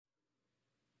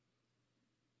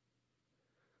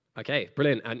Okay,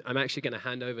 brilliant. And I'm actually going to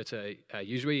hand over to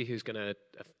Yuzhui, who's going to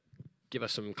give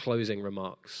us some closing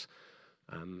remarks.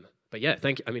 But yeah,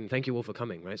 thank you all for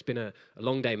coming. Right, it's been a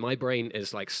long day. My brain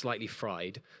is like slightly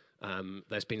fried.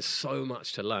 There's been so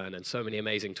much to learn and so many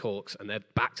amazing talks, and they're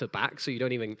back to back, so you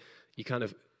kind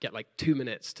of get like 2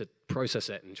 minutes to process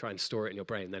it and try and store it in your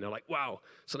brain. Then you're like, wow,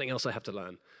 something else I have to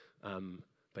learn.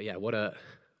 But yeah, what a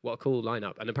cool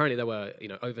lineup. And apparently there were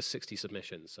over 60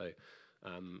 submissions, so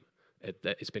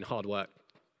it's been hard work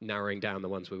narrowing down the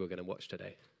ones we were going to watch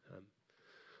today.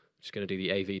 Just going to do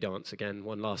the AV dance again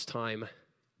one last time.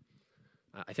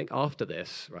 I think after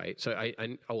this, right? So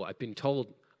I've been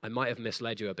told I might have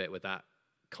misled you a bit with that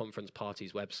conference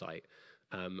parties website.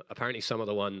 Apparently some of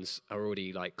the ones are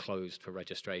already like closed for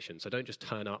registration. So don't just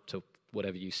turn up to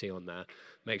whatever you see on there.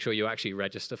 Make sure you actually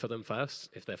register for them first.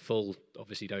 If they're full,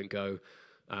 obviously don't go,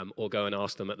 or go and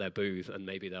ask them at their booth and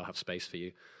maybe they'll have space for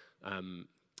you.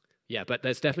 Yeah, but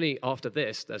there's definitely, after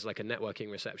this, there's like a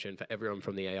networking reception for everyone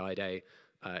from the AI Day.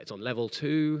 It's on level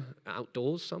 2,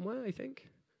 outdoors somewhere, I think.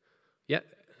 Yeah,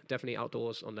 definitely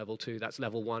outdoors on level 2. That's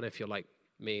level 1 if you're like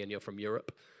me and you're from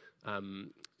Europe.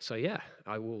 So yeah,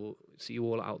 I will see you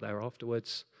all out there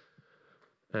afterwards.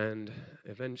 And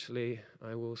eventually,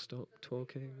 I will stop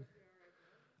talking.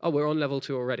 Oh, we're on level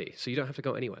 2 already, so you don't have to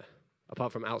go anywhere,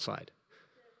 apart from outside.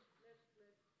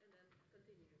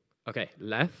 Okay,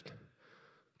 left,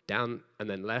 down, and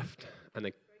then left, and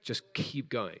then just keep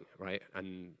going, right?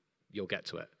 And you'll get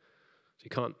to it. So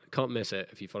you can't miss it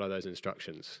if you follow those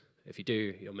instructions. If you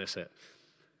do, you'll miss it.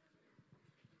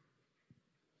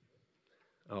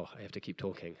 Oh, I have to keep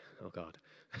talking. Oh, God.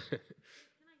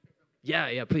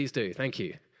 Yeah, please do. Thank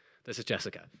you. This is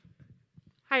Jessica.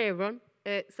 Hi, everyone.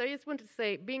 So I just wanted to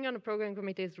say, being on a program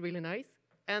committee is really nice.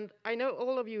 And I know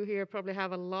all of you here probably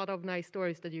have a lot of nice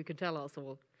stories that you can tell us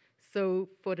all. So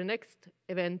for the next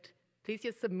event, please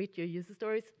just submit your user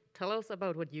stories, tell us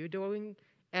about what you're doing,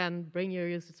 and bring your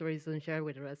user stories and share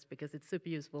with the rest, because it's super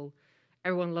useful.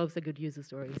 Everyone loves a good user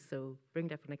story, so bring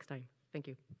that for next time. Thank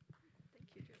you.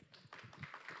 Thank you,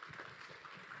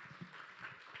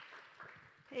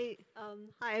 Hey,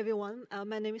 hi everyone.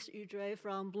 My name is Yuzhui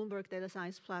from Bloomberg Data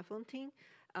Science Platform team.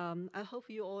 I hope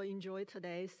you all enjoyed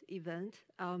today's event.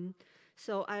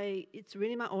 It's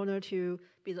really my honor to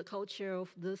be the co-chair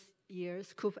of this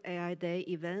year's COOP AI Day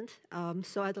event.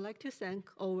 So I'd like to thank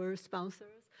our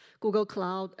sponsors, Google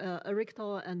Cloud,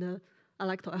 Ericto, and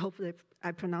Alecto. I hope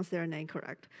I pronounced their name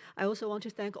correct. I also want to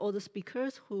thank all the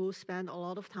speakers who spent a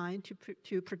lot of time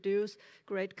to produce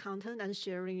great content and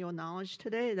sharing your knowledge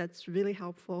today. That's really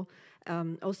helpful.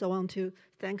 Also want to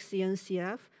thank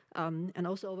CNCF and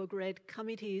also our great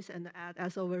committees and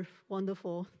as our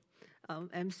wonderful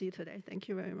MC today. Thank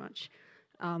you very much.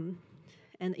 And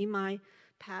in my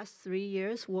past 3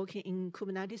 years working in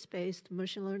Kubernetes-based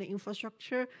machine learning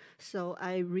infrastructure, so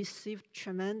I received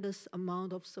tremendous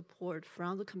amount of support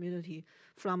from the community,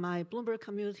 from my Bloomberg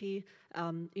community.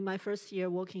 In my first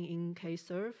year working in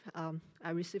K-Serve,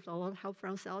 I received a lot of help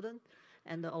from Sheldon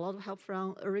and a lot of help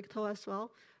from Ericto as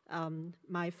well.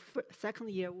 My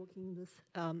second year working in this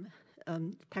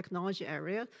technology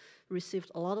area,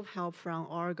 received a lot of help from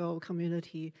Argo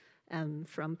community and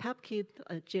from PepKit,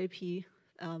 JP,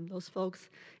 those folks.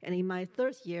 And in my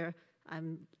third year,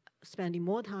 I'm spending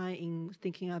more time in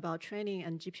thinking about training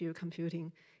and GPU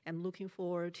computing. I'm looking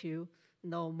forward to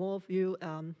know more of you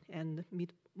and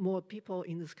meet more people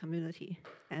in this community.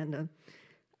 And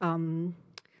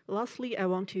lastly, I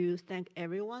want to thank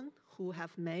everyone who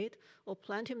have made or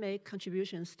plan to make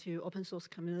contributions to open source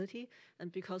community.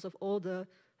 And because of all the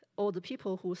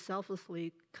people who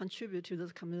selflessly contribute to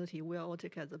this community, we are all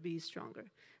together be stronger.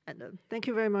 And thank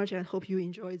you very much, and hope you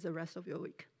enjoy the rest of your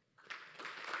week.